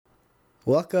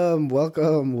Welcome,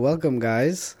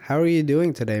 guys. How are you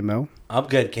doing today, Mo? I'm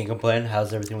good. Can't complain.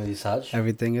 How's everything with you, Saj?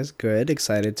 Everything is good.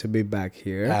 Excited to be back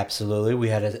here. Absolutely. We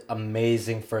had an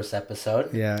amazing first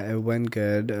episode. Yeah, it went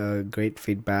good. Great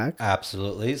feedback.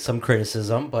 Absolutely. Some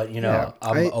criticism, but Yeah,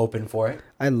 I'm open for it.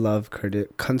 I love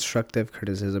constructive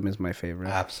criticism is my favorite.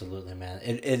 Absolutely, man.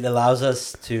 It allows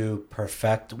us to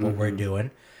perfect what we're doing.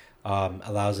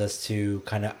 Allows us to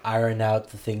kind of iron out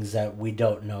the things that we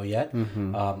don't know yet.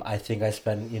 I think I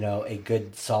spent, a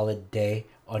good solid day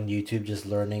on YouTube just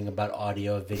learning about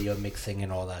audio, video mixing,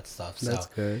 and all that stuff. That's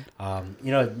So,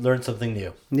 good. learn something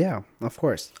new. Yeah, of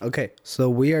course. Okay, so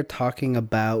we're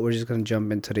just going to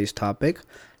jump into today's topic,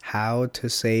 how to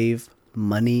save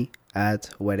money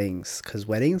at weddings, because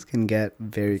weddings can get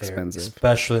very expensive.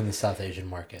 Especially in the South Asian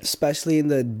market. Especially in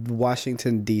the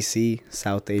Washington, D.C.,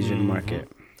 South Asian market.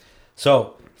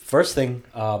 So, first thing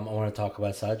I want to talk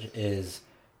about, Saj, is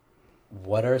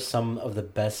what are some of the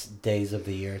best days of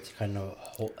the year to kind of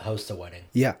host a wedding?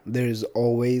 Yeah, there's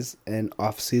always an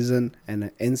off season and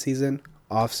an in season.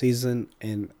 Off season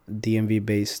and DMV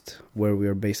based, where we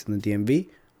are based in the DMV,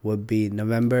 would be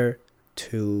November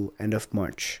to end of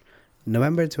March.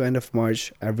 November to end of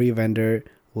March, every vendor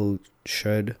will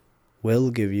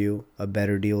give you a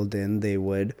better deal than they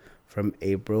would from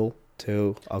April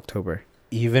to October.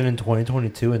 Even in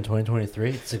 2022 and 2023,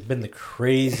 it's been the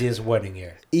craziest wedding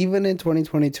year. Even in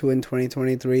 2022 and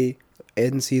 2023,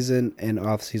 in season and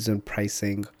off season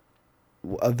pricing,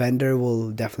 a vendor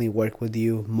will definitely work with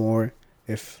you more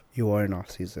if you are in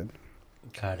off season.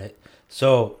 Got it.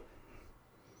 So,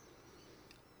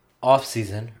 off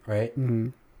season, right? Mm-hmm.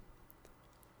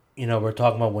 We're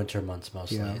talking about winter months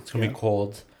mostly. Yeah, It's gonna be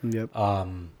cold. Yep.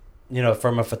 From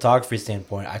a photography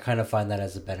standpoint, I kind of find that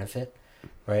as a benefit.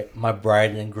 Right, my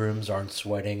bride and grooms aren't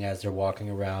sweating as they're walking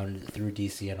around through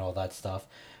DC and all that stuff.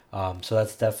 So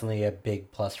that's definitely a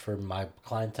big plus for my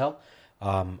clientele.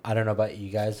 I don't know about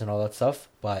you guys and all that stuff,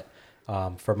 but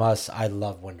from us, I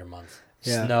love winter months.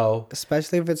 Yeah. Snow,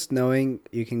 Especially if it's snowing,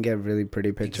 you can get really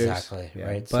pretty pictures. exactly. Yeah.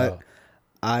 Right, But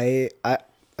I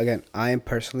am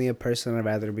personally a person. I'd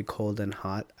rather be cold than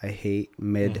hot. I hate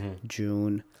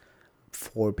mid-June,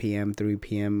 4 p.m., 3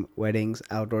 p.m. weddings,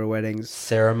 outdoor weddings.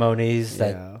 ceremonies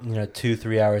Yeah. that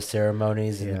 2-3 hour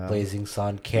ceremonies in the Yeah. blazing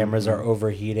sun. Cameras are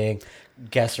overheating,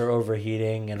 guests are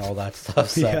overheating, and all that stuff.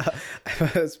 So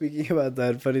Yeah. Speaking about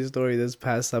that, funny story. This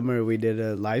past summer, we did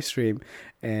a live stream,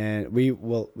 and we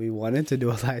wanted to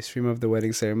do a live stream of the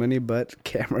wedding ceremony, but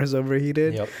cameras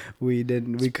overheated. Yep. We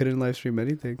couldn't live stream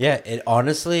anything. Yeah, it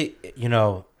honestly,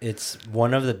 it's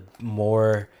one of the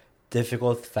more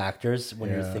difficult factors when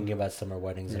you're Yeah. thinking about summer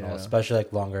weddings and all, Yeah. especially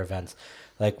like longer events.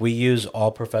 Like we use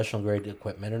all professional grade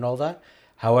equipment and all that.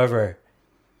 However,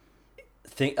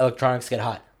 electronics get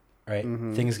hot, right?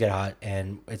 Things get hot,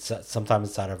 and it's sometimes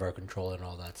it's out of our control and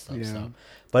all that stuff. Yeah. So,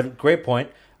 but great point.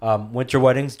 Winter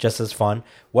weddings just as fun.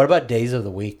 What about days of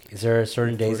the week? Is there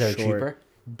certain days For that are sure. cheaper?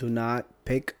 Do not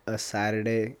pick a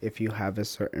Saturday if you have a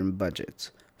certain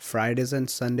budget. Fridays and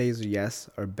Sundays, yes,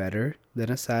 are better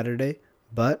than a Saturday.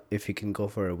 But if you can go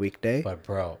for a weekday, But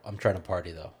bro, I'm trying to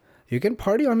party though. you can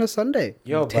party on a Sunday.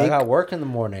 Yo, but I got work in the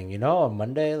morning. On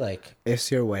Monday, like.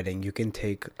 It's your wedding. You can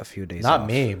take a few days Not off.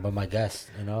 me, but my guests.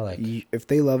 If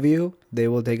they love you, they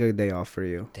will take a day off for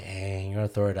you. Dang, you're gonna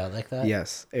throw it out like that?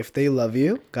 Yes. If they love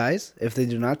you, guys, if they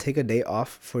do not take a day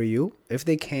off for you, if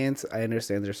they can't, I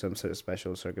understand there's some sort of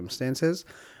special circumstances,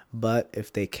 but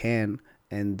if they can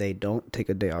and they don't take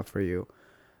a day off for you,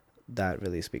 that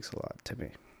really speaks a lot to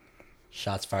me.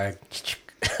 Shots fired.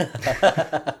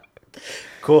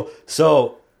 Cool.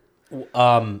 So,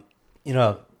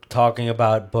 talking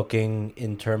about booking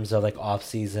in terms of like off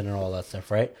season and all that stuff,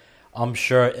 right? I'm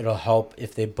sure it'll help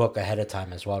if they book ahead of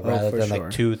time as well, rather for than sure.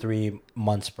 like 2-3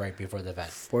 months right before the event.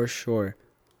 For sure.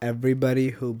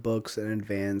 Everybody who books in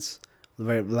advance,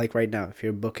 like right now, if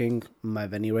you're booking my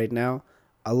venue right now,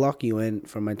 I'll lock you in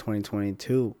for my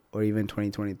 2022 or even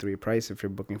 2023 price if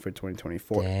you're booking for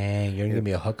 2024. Dang, you're gonna give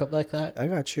me a hookup like that? I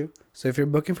got you. So if you're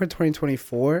booking for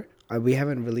 2024, we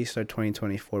haven't released our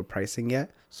 2024 pricing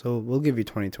yet, so we'll give you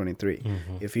 2023.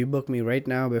 If you book me right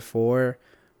now before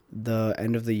the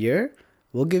end of the year,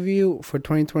 we'll give you, for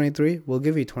 2023, we'll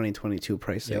give you 2022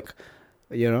 pricing.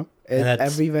 Yep. And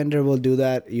every vendor will do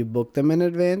that. You book them in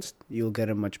advance, you'll get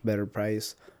a much better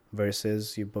price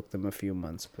versus you book them a few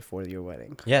months before your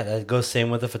wedding. Yeah, that goes same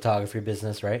with the photography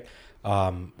business, right?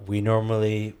 We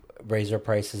normally raise our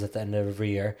prices at the end of every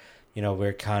year. We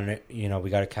got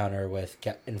to counter with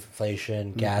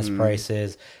inflation, gas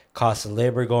prices, cost of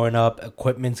labor going up,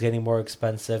 equipment's getting more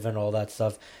expensive and all that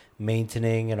stuff,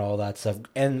 maintaining and all that stuff.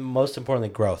 And most importantly,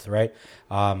 growth, right?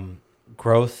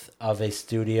 growth of a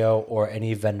studio or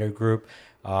any vendor group,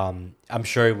 I'm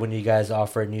sure when you guys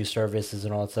offer new services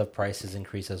and all that stuff, prices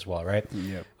increase as well, right?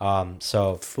 Yep.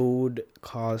 So Food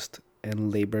cost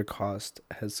and labor cost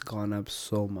has gone up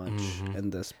so much in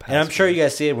this past and I'm sure year. you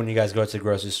guys see it when you guys go to the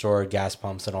grocery store, gas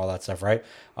pumps, and all that stuff, right?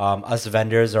 Us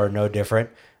vendors are no different.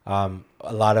 A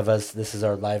lot of us, this is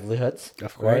our livelihoods,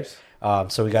 Of right?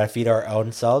 course. So we got to feed our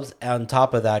own selves. And on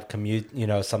top of that, commute,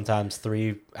 sometimes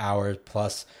 3 hours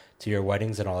plus to your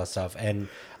weddings and all that stuff. And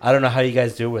I don't know how you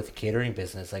guys do it with the catering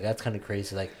business. Like, that's kind of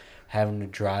crazy. Like, having to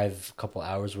drive a couple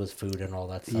hours with food and all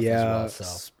that stuff as well. So,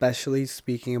 Especially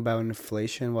speaking about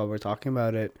inflation while we're talking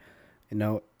about it,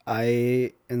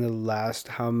 I, in the last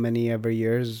how many ever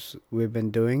years we've been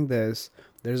doing this,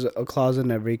 there's a clause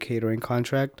in every catering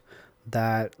contract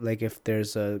that, like, if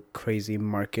there's a crazy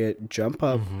market jump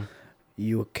up,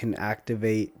 you can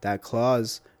activate that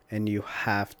clause and you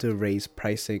have to raise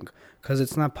pricing, because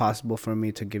it's not possible for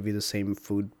me to give you the same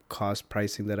food cost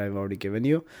pricing that I've already given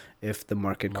you if the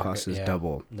market cost is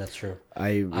double. That's true.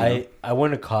 I I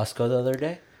went to Costco the other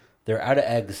day. They're out of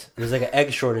eggs. There's like an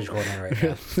egg shortage going on right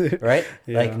now, right?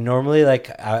 Yeah. Like normally, like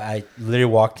I literally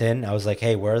walked in. I was like,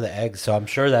 "Hey, where are the eggs?" So I'm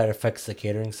sure that affects the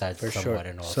catering side For somewhat sure.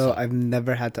 and all. So I've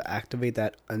never had to activate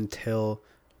that until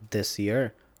this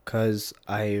year, because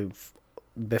I've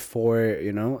before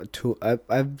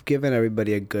I've given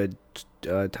everybody a good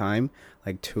time,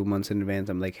 like 2 months in advance.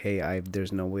 I'm like, hey,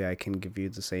 there's no way I can give you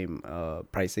the same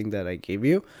pricing that I gave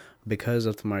you because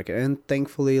of the market, and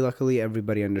thankfully, luckily,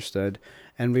 everybody understood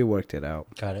and we worked it out.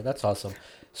 Got it. That's awesome.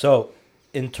 So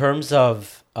in terms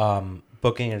of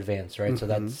booking in advance, right? So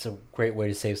that's a great way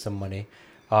to save some money.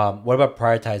 What about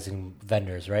prioritizing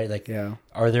vendors, right? Like,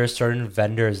 are there certain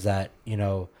vendors that,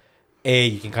 you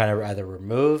can kind of either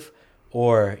remove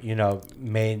or,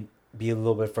 may be a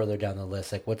little bit further down the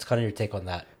list? Like, what's kind of your take on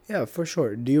that? Yeah, for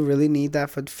sure. Do you really need that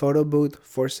for photo booth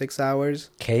for 6 hours?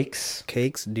 Cakes?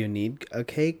 Do you need a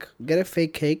cake? Get a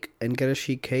fake cake and get a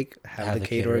sheet cake. Have the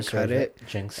caterer cut it.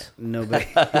 Jinx.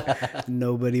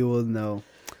 Nobody will know.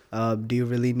 Do you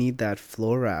really need that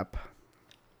floor wrap?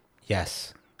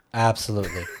 Yes,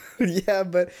 absolutely. Yeah,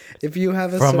 but if you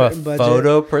have from a certain budget,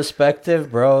 photo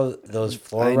perspective, bro, those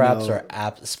floor wraps know.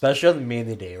 are especially on the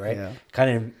Mania Day, right? Yeah.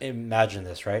 Kind of imagine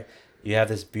this, right? You have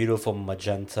this beautiful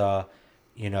magenta,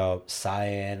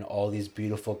 cyan, all these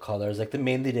beautiful colors, like the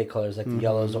Mania Day colors, like the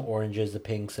yellows, the oranges, the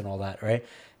pinks, and all that, right?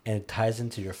 And it ties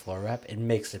into your floor wrap. It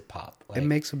makes it pop. It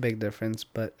makes a big difference.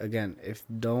 But again,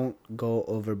 don't go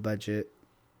over budget,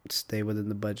 stay within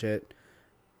the budget.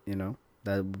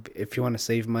 That if you want to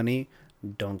save money,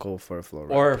 don't go for a floor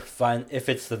wrap. Or find if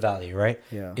it's the value, right?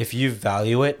 Yeah. If you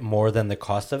value it more than the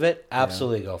cost of it,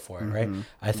 absolutely go for it, right?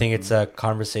 I think it's a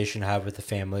conversation to have with the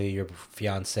family, your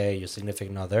fiance, your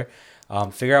significant other.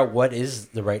 Figure out what is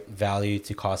the right value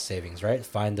to cost savings, right?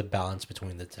 Find the balance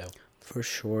between the two. For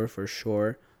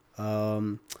sure.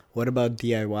 What about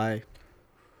DIY?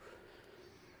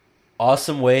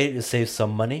 Awesome way to save some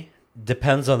money.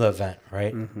 Depends on the event,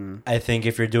 right? I think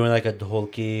if you're doing like a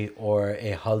dholki or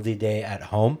a haldi day at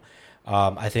home,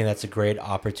 I think that's a great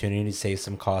opportunity to save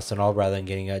some costs and all, rather than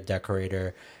getting a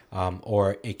decorator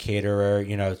or a caterer.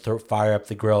 Fire up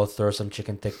the grill, throw some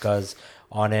chicken tikkas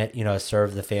on it,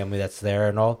 serve the family that's there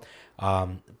and all.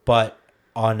 But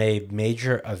on a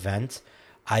major event,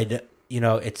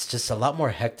 it's just a lot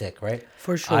more hectic, right?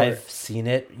 For sure. I've seen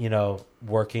it,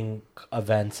 working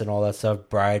events and all that stuff.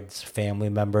 Bride's family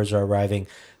members are arriving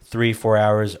 3-4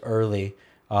 hours early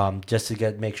just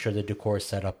to make sure the decor is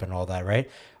set up and all that, right?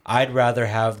 I'd rather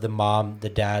have the mom, the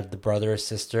dad, the brother or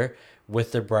sister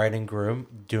with the bride and groom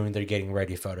doing their getting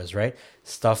ready photos, right?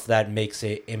 Stuff that makes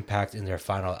an impact in their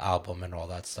final album and all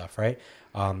that stuff, right?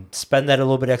 Spend that a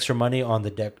little bit extra money on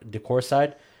the decor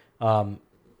side. I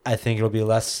think it'll be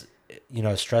less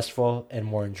stressful and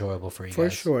more enjoyable for you guys. For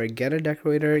sure. Get a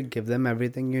decorator, give them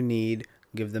everything you need,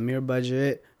 give them your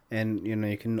budget, and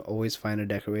you can always find a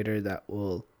decorator that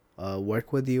will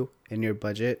work with you in your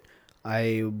budget.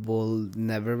 I will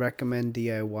never recommend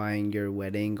DIYing your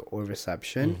wedding or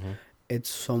reception. It's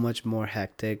so much more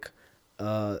hectic.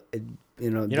 Imagine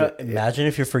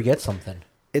if you forget something.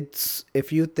 It's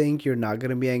if you think you're not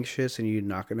gonna be anxious and you're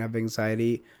not gonna have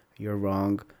anxiety, you're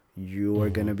wrong. You are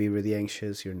going to be really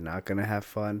anxious. You're not going to have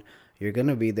fun. You're going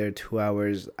to be there 2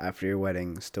 hours after your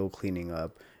wedding still cleaning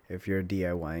up if you're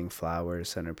DIYing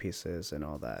flowers, centerpieces, and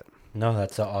all that. No,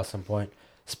 that's an awesome point.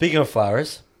 Speaking of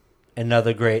flowers,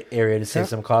 another great area to save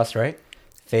some cost, right?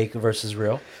 Fake versus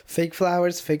real. Fake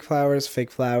flowers, fake flowers,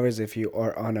 fake flowers. If you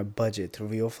are on a budget,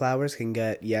 real flowers can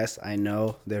get, yes, I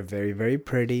know they're very, very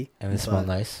pretty. And they smell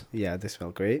nice. Yeah, they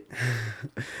smell great.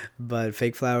 But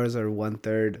fake flowers are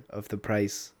 1/3 of the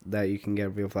price that you can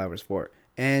get real flowers for.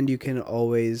 And you can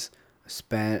always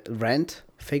rent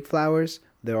fake flowers.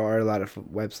 There are a lot of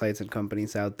websites and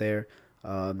companies out there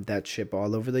that ship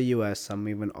all over the US, some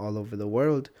even all over the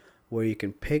world, where you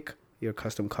can pick your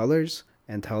custom colors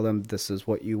and tell them this is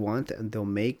what you want, and they'll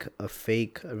make a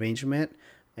fake arrangement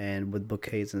and with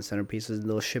bouquets and centerpieces,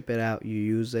 they'll ship it out, you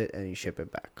use it, and you ship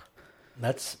it back.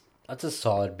 That's a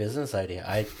solid business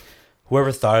idea.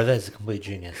 Whoever thought of that is a complete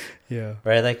genius. Yeah.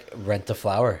 Right? Like rent a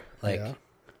flower. Like Yeah.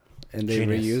 And they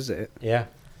genius. reuse it. Yeah.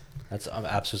 That's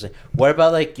absolutely. What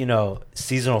about like,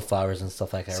 seasonal flowers and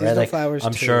stuff like that, Seasonal right? Like flowers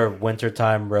I'm too. sure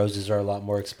wintertime roses are a lot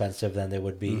more expensive than they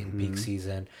would be in peak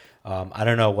season. I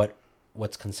don't know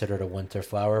what's considered a winter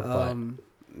flower, but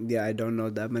Yeah, I don't know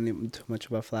that too much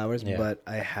about flowers, Yeah. but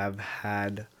I have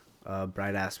had a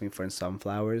bride ask me for some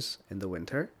flowers in the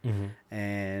winter,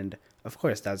 and of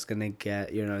course that's gonna get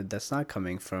that's not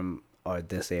coming from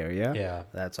this area. yeah,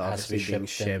 That's Has to obviously be being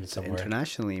shipped in shipped somewhere.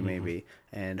 internationally, maybe.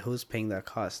 And who's paying that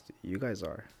cost? You guys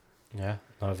are. yeah,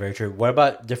 no, very true. What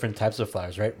about different types of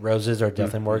flowers, right? Roses are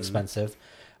definitely more expensive.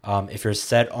 If you're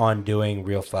set on doing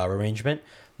real flower arrangement,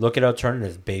 look at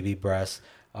alternatives: baby breasts,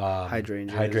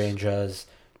 hydrangeas,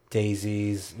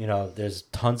 daisies. There's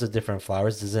tons of different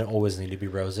flowers. Doesn't always need to be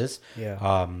roses.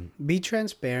 Yeah. Be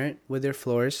transparent with your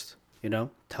florist.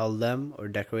 Tell them, or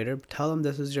decorator, tell them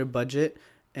this is your budget,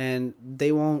 and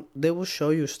they will show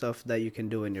you stuff that you can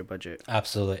do in your budget.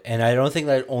 Absolutely. And I don't think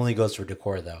that only goes for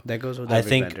decor though. That goes with I every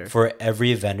think vendor. for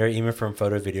every vendor, even from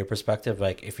photo video perspective,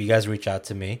 like if you guys reach out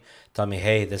to me, tell me,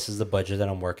 hey, this is the budget that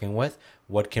I'm working with.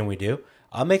 What can we do?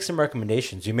 I'll make some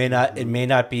recommendations. It may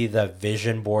not be the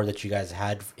vision board that you guys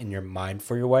had in your mind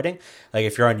for your wedding. Like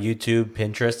if you're on YouTube,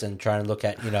 Pinterest, and trying to look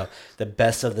at, the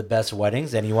best of the best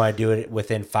weddings, and you want to do it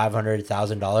within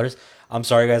 $500,000, I'm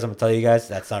sorry guys, I'm gonna tell you guys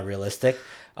that's not realistic.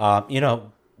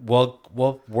 We'll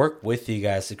work with you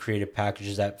guys to create a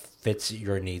package that fits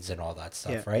your needs and all that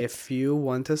stuff, right? If you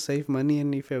want to save money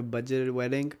and if you have a budgeted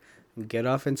wedding, get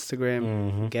off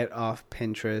Instagram, get off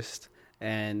Pinterest,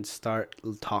 and start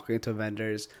talking to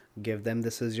vendors. Give them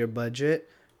this is your budget,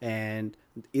 and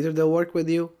either they'll work with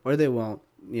you or they won't.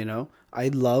 I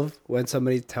love when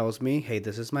somebody tells me, hey,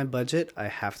 this is my budget, I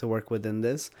have to work within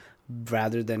this,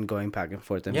 rather than going back and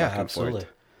forth and back and absolutely.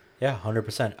 forth. Yeah,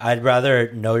 100%. I'd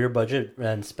rather know your budget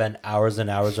and spend hours and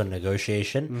hours on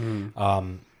negotiation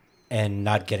and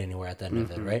not get anywhere at the end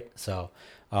of it, right? So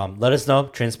let us know.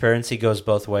 Transparency goes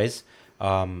both ways.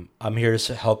 I'm here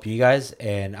to help you guys,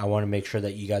 and I want to make sure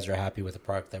that you guys are happy with the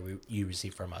product that you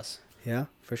receive from us. Yeah,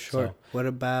 for sure. So- What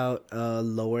about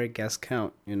lower guest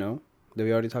count, Did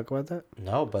we already talk about that?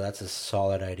 No, but that's a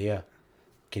solid idea.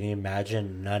 Can you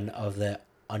imagine none of the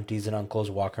aunties and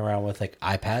uncles walking around with like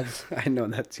iPads? I know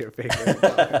that's your favorite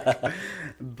topic.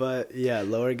 But yeah,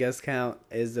 lower guest count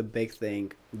is a big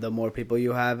thing. The more people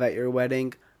you have at your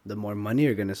wedding, the more money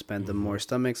you're going to spend, the more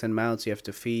stomachs and mouths you have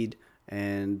to feed,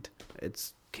 and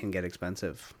it can get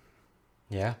expensive.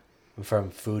 Yeah, from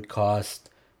food cost,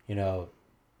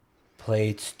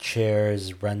 plates,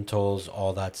 chairs, rentals,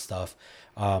 all that stuff.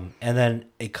 And then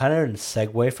it kind of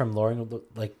segue from lowering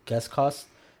like guest costs.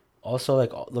 Also,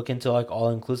 like look into like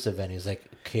all inclusive venues, like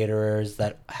caterers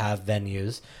that have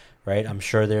venues, right? I'm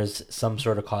sure there's some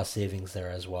sort of cost savings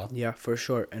there as well. Yeah, for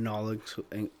sure. An all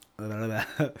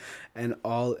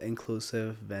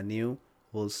inclusive venue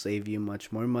will save you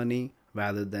much more money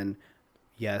rather than,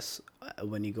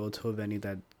 when you go to a venue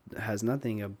that has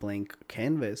nothing, a blank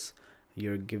canvas,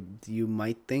 you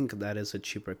might think that is a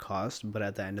cheaper cost, but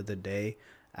at the end of the day,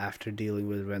 after dealing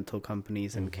with rental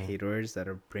companies and caterers that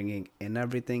are bringing in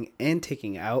everything and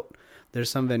taking out, there's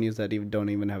some venues that don't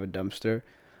even have a dumpster.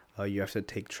 You have to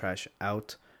take trash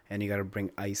out, and you got to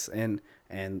bring ice in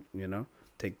and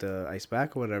take the ice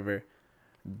back or whatever.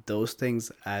 Those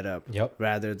things add up. Yep.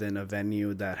 Rather than a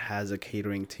venue that has a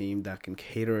catering team that can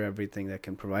cater everything, that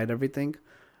can provide everything,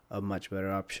 a much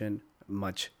better option,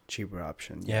 much cheaper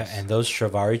option. Yeah, Yes. and those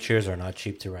Shravari chairs are not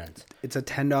cheap to rent. It's a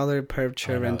 $10 per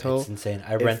chair I know, rental. It's insane.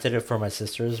 I rented it for my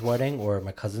sister's wedding or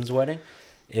my cousin's wedding.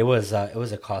 It was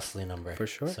a costly number. For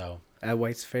sure. So At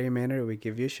White's Ferry Manor, we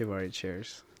give you Shivari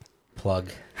chairs. plug.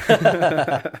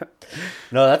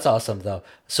 No, that's awesome though.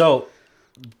 So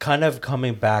kind of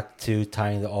coming back to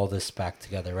tying all this back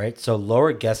together, right? So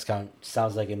lower guest count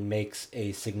sounds like it makes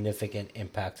a significant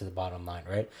impact to the bottom line,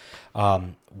 right?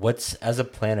 As a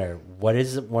planner, what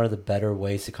is one of the better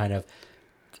ways to kind of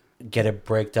get a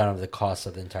breakdown of the cost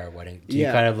of the entire wedding? Do you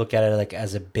Yeah. kind of look at it like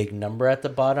as a big number at the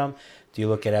bottom? Do you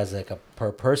look at it as like a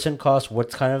per person cost?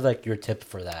 What's kind of like your tip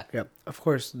for that? Yep. Of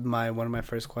course, one of my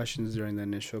first questions during the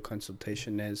initial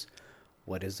consultation is,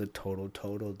 what is the total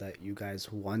that you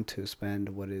guys want to spend?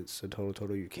 What is the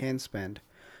total you can spend?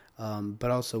 But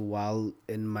also, while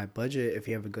in my budget, if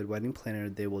you have a good wedding planner,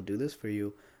 they will do this for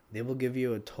you. They will give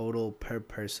you a total per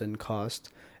person cost.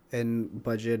 In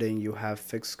budgeting, you have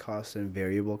fixed costs and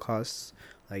variable costs.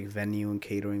 Like venue and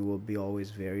catering will be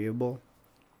always variable,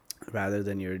 rather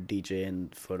than your DJ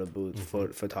and photo booth,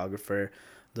 photographer.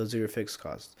 Those are your fixed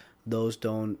costs. Those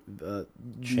don't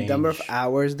number of Change.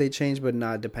 hours they change, but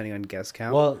not depending on guest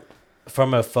count. Well,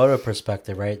 from a photo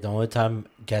perspective, right? The only time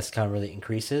guest count really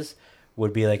increases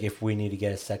would be like if we need to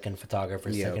get a second photographer,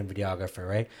 Yep. second videographer,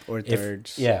 right? Or If-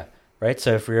 thirds. Yeah, right.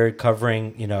 So if we're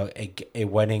covering, a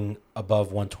wedding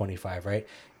above 125, right?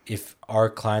 If our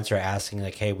clients are asking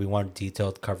like, hey, we want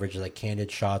detailed coverage, like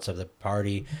candid shots of the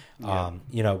party, Yeah.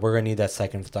 we're gonna need that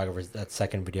second photographer, that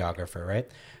second videographer, right?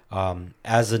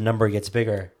 As the number gets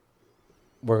bigger,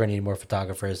 we're gonna need more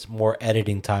photographers, more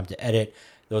editing time to edit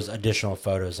those additional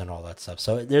photos and all that stuff.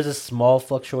 So there's a small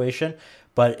fluctuation,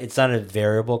 but it's not a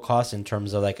variable cost in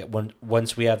terms of like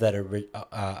once we have that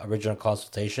original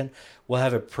consultation, we'll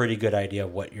have a pretty good idea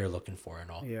of what you're looking for and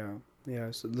all. Yeah.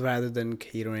 Yeah. So rather than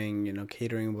catering,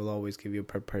 catering will always give you a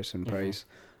per person price.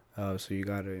 So you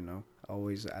gotta,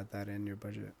 always add that in your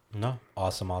budget. No,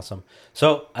 awesome.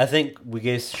 So I think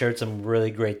we shared some really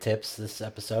great tips this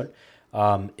episode.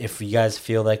 If you guys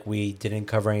feel like we didn't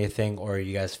cover anything, or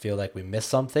you guys feel like we missed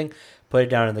something, put it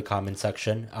down in the comment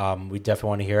section. We definitely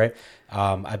want to hear it.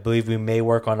 I believe we may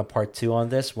work on a part 2 on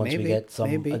this once we get some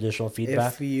additional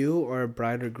feedback. If you or a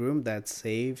bride or groom that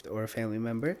saved, or a family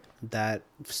member that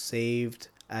saved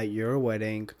at your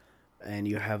wedding, and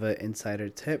you have an insider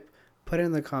tip, put it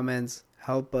in the comments.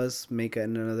 Help us make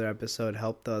another episode.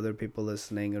 Help the other people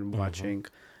listening and watching.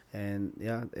 And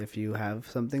yeah, if you have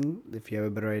a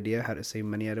better idea how to save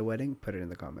money at a wedding, put it in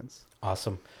the comments.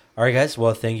 Awesome. All right, guys.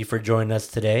 Well, thank you for joining us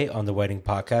today on the Wedding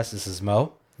Podcast. This is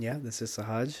Mo. Yeah, this is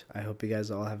Sahaj. I hope you guys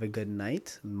all have a good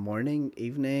night, morning,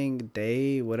 evening,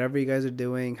 day, whatever you guys are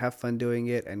doing. Have fun doing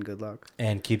it, and good luck.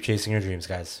 And keep chasing your dreams,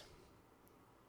 guys.